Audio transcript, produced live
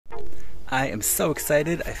I am so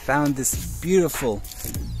excited. I found this beautiful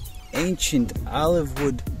ancient olive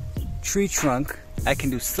wood tree trunk. I can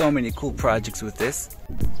do so many cool projects with this.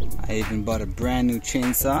 I even bought a brand new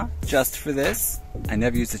chainsaw just for this. I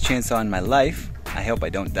never used a chainsaw in my life. I hope I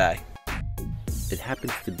don't die. It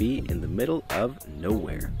happens to be in the middle of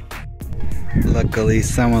nowhere. Luckily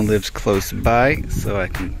someone lives close by so I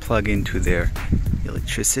can plug into their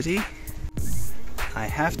electricity. I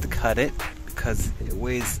have to cut it because it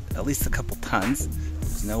weighs at least a couple tons.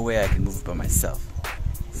 There's no way I can move it by myself.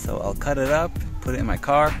 So I'll cut it up, put it in my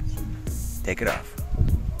car, take it off.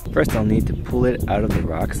 First I'll need to pull it out of the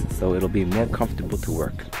rocks so it'll be more comfortable to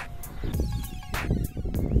work.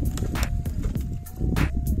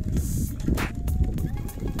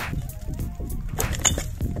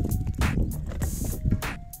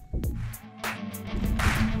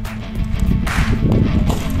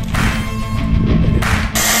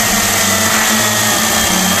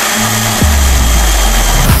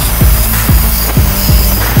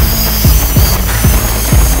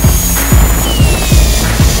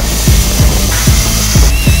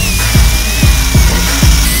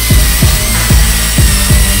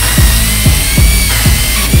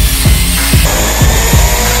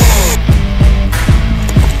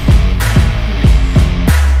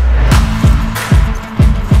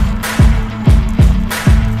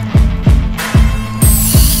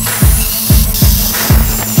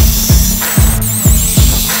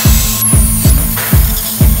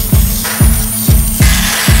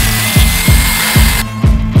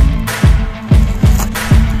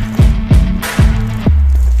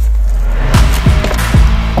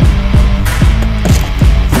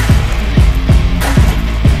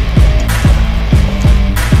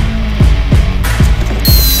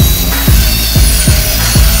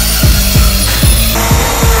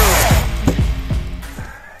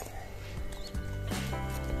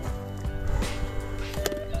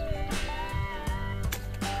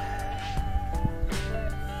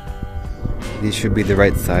 These should be the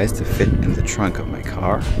right size to fit in the trunk of my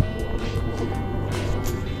car.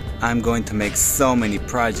 I'm going to make so many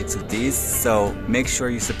projects of these, so make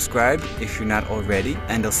sure you subscribe if you're not already,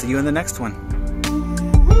 and I'll see you in the next one.